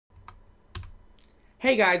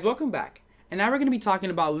Hey guys, welcome back. And now we're going to be talking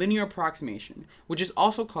about linear approximation, which is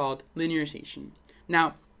also called linearization.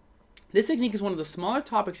 Now, this technique is one of the smaller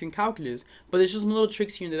topics in calculus, but there's just some little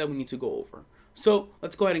tricks here and there that we need to go over. So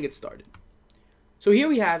let's go ahead and get started. So here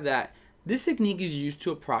we have that this technique is used to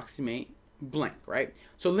approximate blank, right?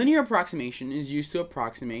 So linear approximation is used to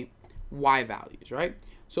approximate y values, right?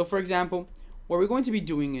 So for example, what we're going to be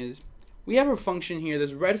doing is we have a function here,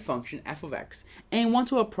 this red function f of x, and want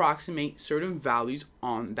to approximate certain values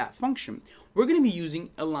on that function. We're going to be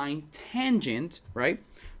using a line tangent, right?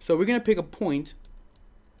 So we're going to pick a point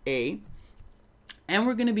A, and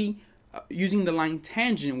we're going to be using the line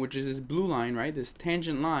tangent, which is this blue line, right? This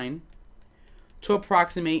tangent line, to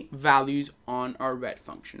approximate values on our red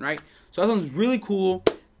function, right? So that sounds really cool,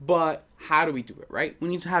 but how do we do it, right? We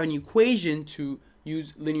need to have an equation to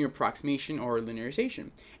use linear approximation or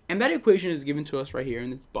linearization. And that equation is given to us right here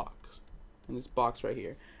in this box right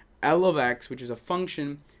here. L of x, which is a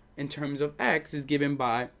function in terms of x, is given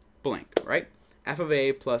by blank, right? F of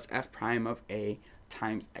a plus f prime of a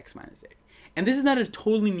times x minus a. And this is not a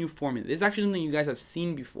totally new formula. This is actually something you guys have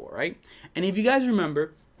seen before, right? And if you guys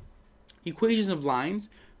remember, equations of lines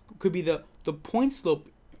could be the point slope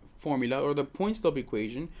formula or the point slope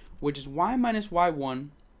equation, which is y minus y1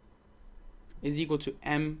 is equal to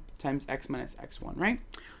m times x minus x1, right?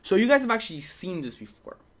 So you guys have actually seen this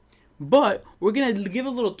before, but we're gonna give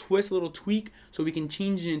a little twist, a little tweak, so we can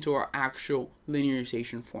change it into our actual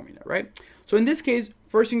linearization formula, right? So in this case,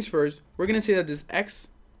 first things first, we're gonna say that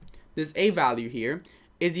this a value here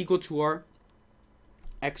is equal to our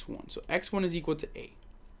x1. So x1 is equal to a.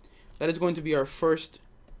 That is going to be our first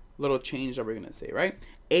little change that we're gonna say, right?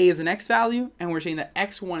 A is an x value, and we're saying that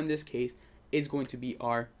x1 in this case is going to be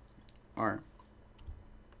our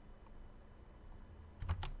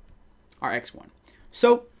x1.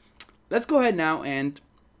 So let's go ahead now and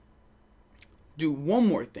do one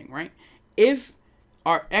more thing, right? If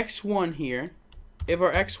our x1 here, if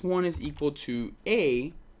our x1 is equal to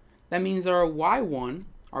a, that means that our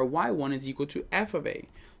y1 is equal to f of a.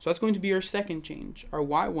 So that's going to be our second change. Our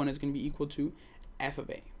y1 is going to be equal to f of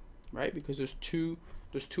a, right? Because there's two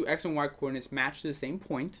x and y coordinates matched to the same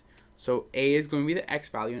point. So a is going to be the x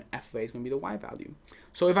value and f of a is going to be the y value.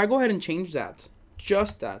 So if I go ahead and change that,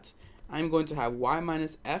 just that, I'm going to have y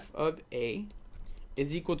minus f of a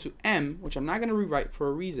is equal to m, which I'm not going to rewrite for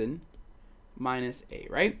a reason, minus a,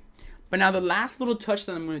 right? But now the last little touch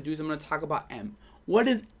that I'm going to do is I'm going to talk about m. What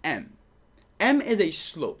is m? M is a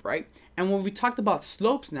slope, right? And when we talked about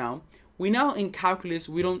slopes now, we now in calculus,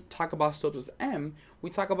 we don't talk about slopes as m, we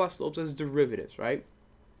talk about slopes as derivatives, right?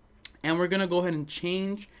 And we're going to go ahead and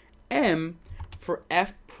change m for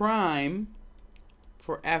f prime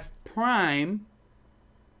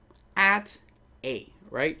at a,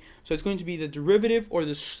 right? So it's going to be the derivative or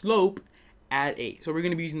the slope at a. So we're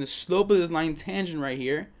going to be using the slope of this line tangent right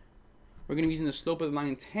here. We're going to be using the slope of the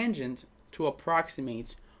line tangent to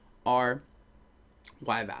approximate our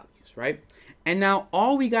y values, right? And now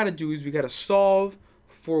all we got to do is we got to solve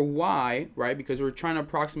for y, right? Because we're trying to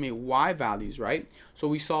approximate y values, right? So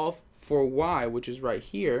we solve for y, which is right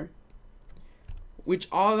here, which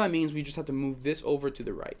all that means we just have to move this over to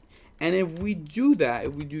the right. And if we do that,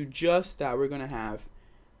 if we do just that, we're going to have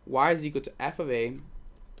y is equal to f of a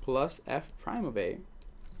plus f prime of a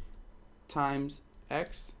times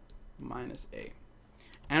x minus a.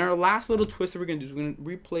 And our last little twist that we're going to do is we're going to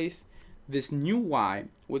replace this new y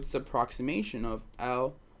with this approximation of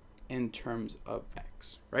L in terms of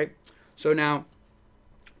x, right? So now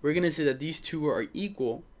we're going to say that these two are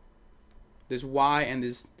equal. This y and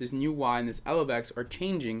this new y and this L of x are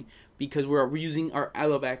changing because we're using our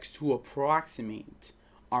L of x to approximate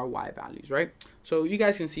our y values, right? So you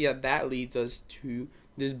guys can see that leads us to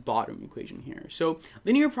this bottom equation here. So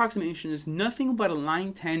linear approximation is nothing but a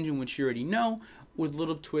line tangent, which you already know, with a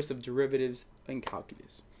little twist of derivatives in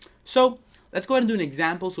calculus. So let's go ahead and do an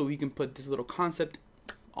example so we can put this little concept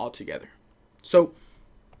all together. So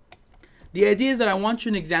the idea is that I want you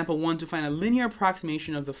in example 1 to find a linear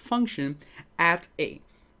approximation of the function at a.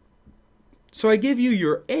 So I give you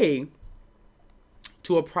your a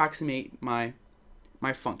to approximate my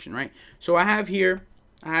function, right? So I have here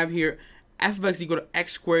f of x equal to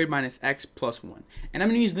x squared minus x plus 1. And I'm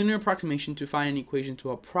going to use linear approximation to find an equation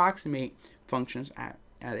to approximate functions at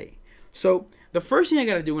a. So the first thing I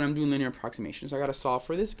got to do when I'm doing linear approximations, I got to solve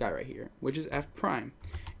for this guy right here, which is f prime.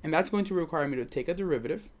 And that's going to require me to take a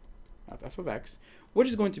derivative of f of x, which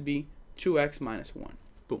is going to be 2x minus 1.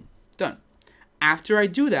 Boom. Done. After I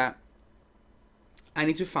do that, I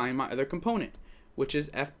need to find my other component, which is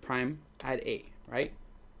f prime at a, right?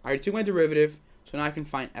 I already took my derivative, so now I can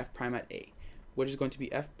find f prime at a. which is going to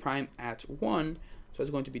be f prime at 1. So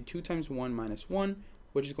it's going to be 2 times 1 minus 1,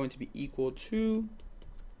 which is going to be equal to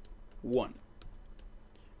 1.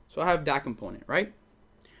 So I have that component, right?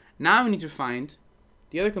 Now we need to find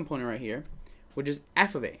the other component right here, which is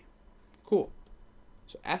f of a. Cool.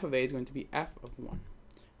 So f of a is going to be f of 1,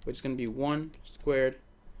 which is going to be 1 squared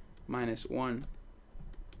minus 1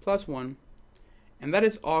 plus 1. And that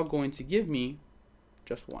is all going to give me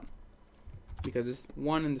just 1. Because this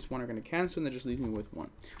 1 and this 1 are going to cancel, and that just leaves me with 1.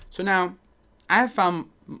 So now I have found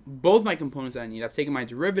both my components that I need. I've taken my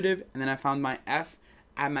derivative, and then I found my f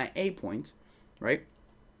at my a point, right?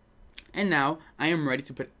 And now I am ready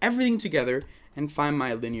to put everything together and find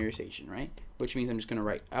my linearization, right? Which means I'm just going to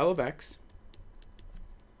write L of x.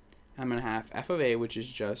 I'm going to have f of a, which is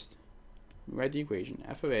just, write the equation,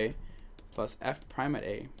 f of a plus f prime at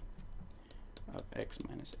a of x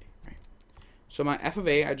minus a, right? So my f of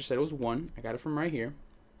a, I just said it was 1. I got it from right here.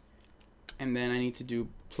 And then I need to do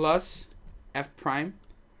plus f prime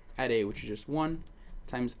at a, which is just 1,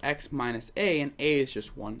 times x minus a, and a is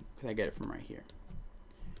just 1 because I get it from right here.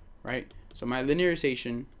 Right? So my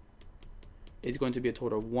linearization is going to be a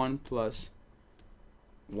total of 1 plus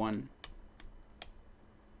 1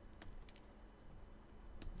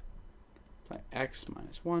 plus x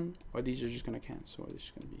minus 1, or these are just going to cancel, or this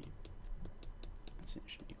is going to be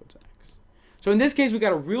equal to x. So in this case, we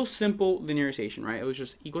got a real simple linearization, right? It was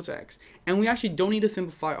just equal to x. And we actually don't need to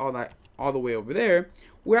simplify all that all the way over there.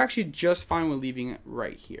 We're actually just fine with leaving it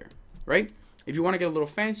right here, right? If you want to get a little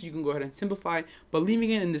fancy, you can go ahead and simplify, but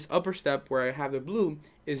leaving it in this upper step where I have the blue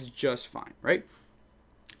is just fine, right?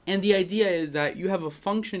 And the idea is that you have a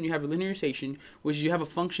function, you have a linearization, which you have a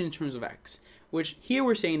function in terms of x, which here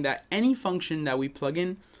we're saying that any function that we plug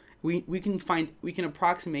in, we can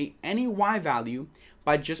approximate any y value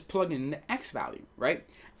by just plugging in the x value, right?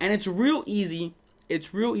 And it's real easy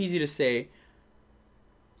to say,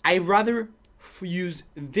 I'd rather use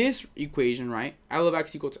this equation, right? L of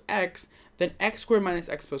x equal to x, than x squared minus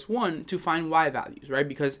x plus 1 to find y values, right?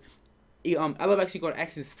 Because L of x equal to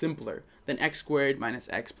x is simpler than x squared minus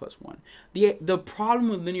x plus 1. The problem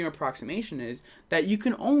with linear approximation is that you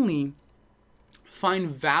can only find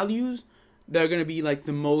values that are going to be like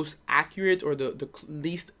the most accurate or the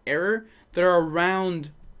least error that are around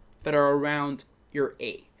your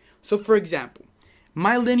a. So for example,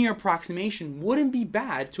 my linear approximation wouldn't be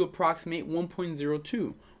bad to approximate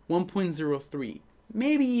 1.02, 1.03,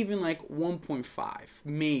 maybe even like 1.5,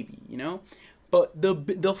 maybe, you know? But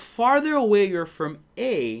the farther away you're from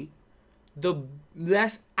A, the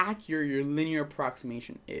less accurate your linear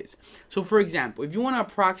approximation is. So for example, if you want to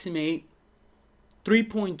approximate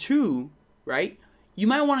 3.2, right? You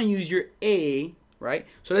might want to use your A, right?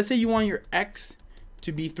 So let's say you want your x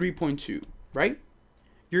to be 3.2, right?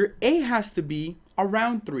 Your A has to be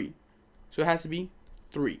around 3. So it has to be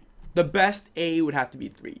 3. The best A would have to be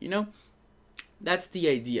 3, you know? That's the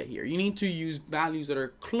idea here. You need to use values that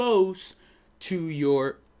are close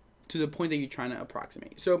to the point that you're trying to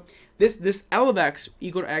approximate. So this L of x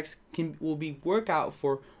equal to x will be work out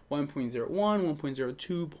for 1.01,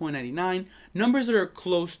 1.02, 0.99, numbers that are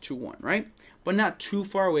close to 1, right? But not too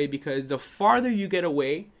far away, because the farther you get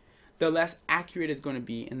away, the less accurate it's going to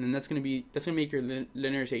be, and then that's going to make your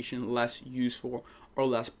linearization less useful or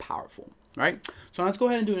less powerful, right? So let's go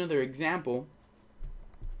ahead and do another example,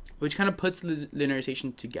 which kind of puts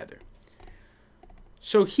linearization together.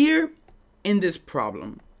 So here in this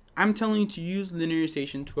problem, I'm telling you to use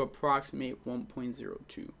linearization to approximate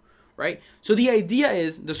 1.02, right? So the idea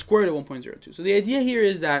is the square root of 1.02. So the idea here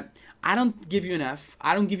is that I don't give you an F,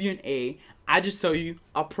 I don't give you an A, I just tell you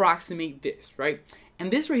approximate this, right?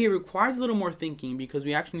 And this right here requires a little more thinking, because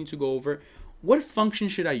we actually need to go over what function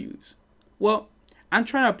should I use? Well, I'm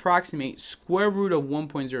trying to approximate square root of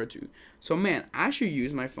 1.02. So man, I should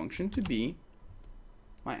use my function to be,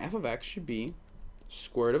 my f of x should be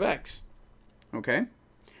square root of x. Okay?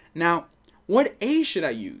 Now, what a should I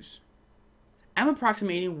use? I'm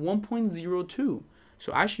approximating 1.02.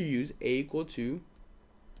 So I should use a equal to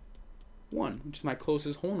 1, which is my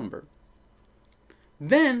closest whole number.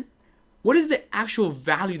 Then, what is the actual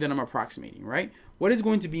value that I'm approximating, right? What is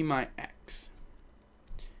going to be my x?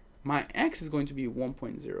 My x is going to be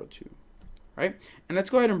 1.02, right? And let's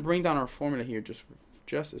go ahead and bring down our formula here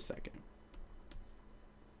just a second.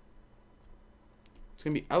 It's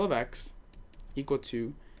going to be L of x equal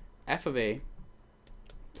to f of a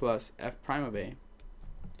plus f prime of a,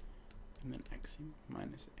 and then x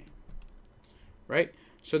minus a, right?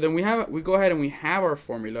 So then we go ahead and we have our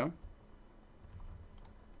formula,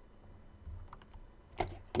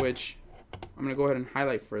 which I'm going to go ahead and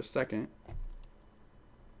highlight for a second.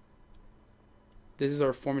 this is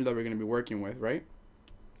our formula that we're going to be working with, right?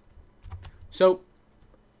 So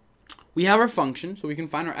we have our function, so we can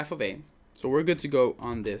find our f of a. So we're good to go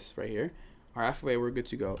on this right here. Our f of a, we're good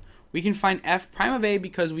to go. We can find f prime of a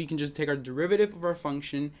because we can just take our derivative of our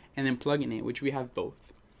function and then plug in a, which we have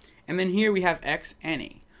both. And then here we have x and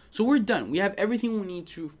a. So we're done. We have everything we need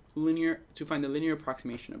to find the linear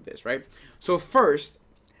approximation of this, right? So first,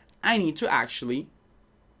 I need to actually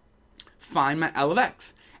find my L of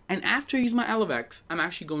x. And after I use my L of x, I'm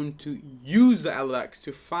actually going to use the L of x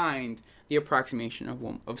to find the approximation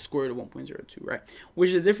of square root of 1.02, right? Which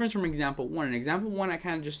is the difference from example 1. In example 1, I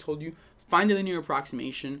kind of just told you, find the linear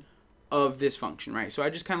approximation of this function, right? So I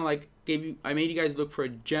just kind of like I made you guys look for a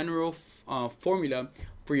general formula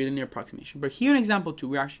for your linear approximation. But here in example 2,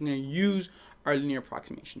 we're actually going to use our linear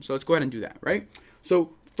approximation. So let's go ahead and do that, right? So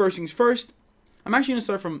first things first, I'm actually going to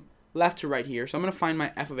start from left to right here. So I'm going to find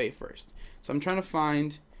my f of a first. So I'm trying to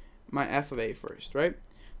find my f of a first, right?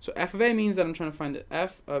 So f of a means that I'm trying to find the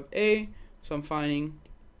f of a. So I'm finding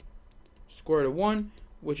square root of 1,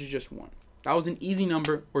 which is just 1. That was an easy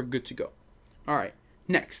number. We're good to go. All right,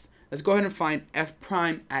 next, let's go ahead and find f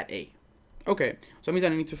prime at a. Okay, so that means I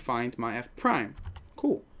need to find my f prime.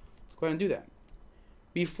 Cool. Let's go ahead and do that.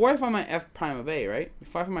 Before I find my f prime of a, right?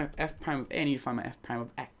 Before I find my f prime of a, I need to find my f prime of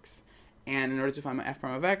x. And in order to find my f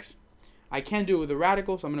prime of x, I can't do it with a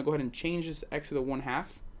radical, so I'm going to go ahead and change this x to the 1/2.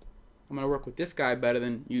 I'm going to work with this guy better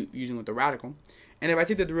than using with the radical. And if I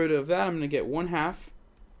take the derivative of that, I'm going to get 1/2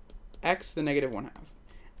 x to the negative 1/2.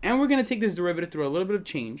 And we're going to take this derivative through a little bit of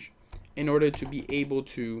change in order to be able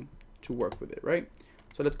to work with it, right?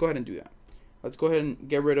 So let's go ahead and do that. Let's go ahead and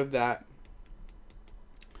get rid of that.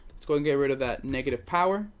 Let's go and get rid of that negative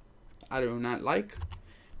power. I do not like.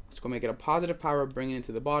 Let's go make it a positive power, bring it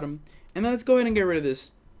into the bottom. And then let's go ahead and get rid of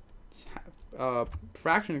this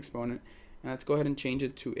fraction exponent. And let's go ahead and change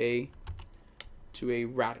it to a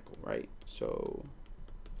radical, right? So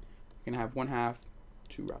we're going to have 1/2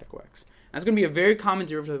 to radical x. That's going to be a very common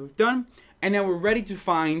derivative that we've done. And now we're ready to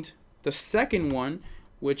find the second one,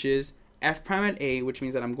 which is f prime at a, which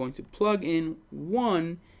means that I'm going to plug in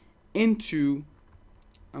 1 into,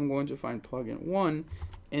 plug in 1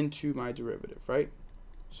 into my derivative, right?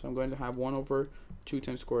 So I'm going to have 1 over 2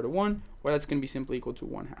 times square root of 1, or that's going to be simply equal to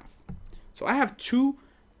 1/2. So I have two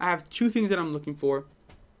things that I'm looking for,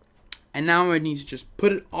 and now I need to just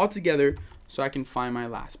put it all together so I can find my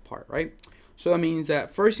last part, right? So that means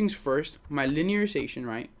that first things first, my linearization,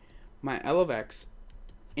 right? My L of x,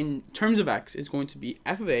 in terms of x, is going to be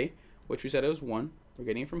f of a, which we said it was 1. We're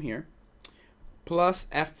getting it from here. Plus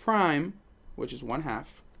f prime, which is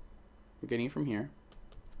 1/2. We're getting it from here.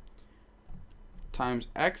 Times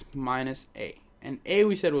x minus a. And a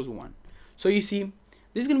we said was 1. So you see,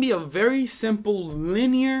 this is going to be a very simple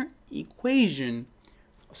linear equation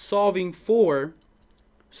solving for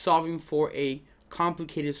a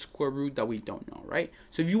complicated square root that we don't know, right?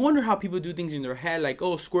 So if you wonder how people do things in their head, like,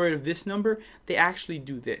 oh, square root of this number, they actually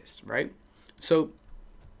do this, right? So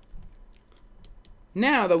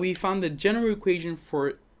now that we found the general equation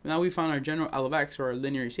now we found our general L of x, or our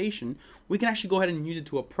linearization, we can actually go ahead and use it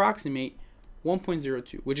to approximate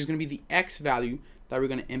 1.02, which is going to be the x value that we're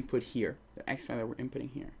going to input here, the x value that we're inputting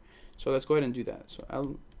here. So let's go ahead and do that. So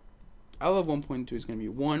L of 1.2 is going to be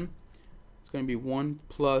 1. It's going to be 1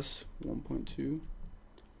 plus 1.2,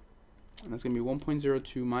 and that's going to be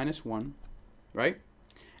 1.02 minus 1, right?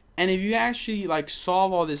 And if you actually like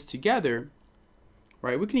solve all this together,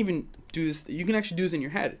 right, we can even do this. You can actually do this in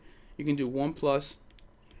your head. You can do 1 plus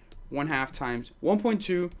 1/2 times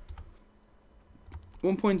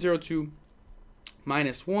 1.02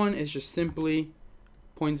 minus 1 is just simply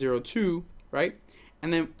 0.02, right?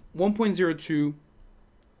 And then 1.02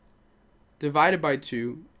 divided by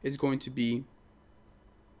 2 is going to be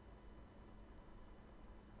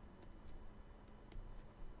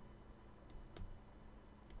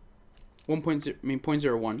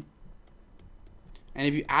 0.01. And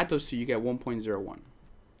if you add those two, you get 1.01,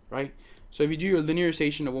 right? So if you do your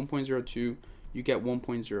linearization of 1.02, you get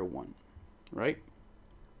 1.01, right?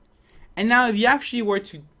 And now if you actually were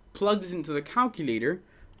to plug this into the calculator,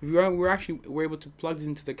 if we were able to plug this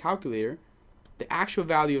into the calculator, the actual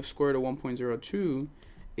value of square root of 1.02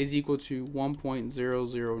 is equal to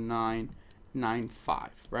 1.00995,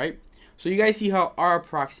 right? So you guys see how our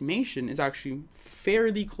approximation is actually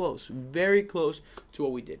fairly close, very close to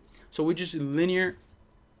what we did. So we just linearized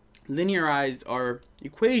our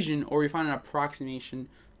equation, or we found an approximation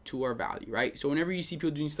to our value, right? So whenever you see people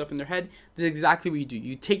doing stuff in their head, this is exactly what you do.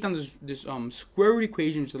 You take down this square root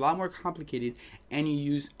equation, which is a lot more complicated, and you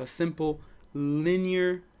use a simple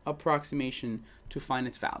linear approximation to find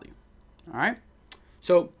its value. All right.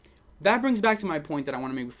 So that brings back to my point that I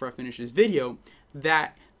want to make before I finish this video,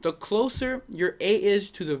 that the closer your A is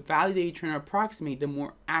to the value that you're trying to approximate, the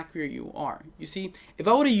more accurate you are. You see, if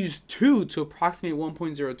I would have used 2 to approximate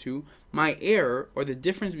 1.02, my error, or the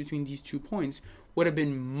difference between these 2 points, would have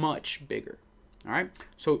been much bigger. All right,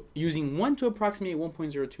 so using 1 to approximate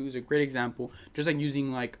 1.02 is a great example, just like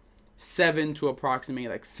using like 7 to approximate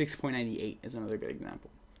like 6.98 is another good example,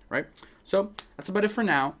 right? So that's about it for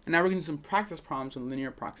now, and now we're going to do some practice problems on linear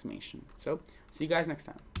approximation. So see you guys next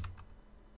time.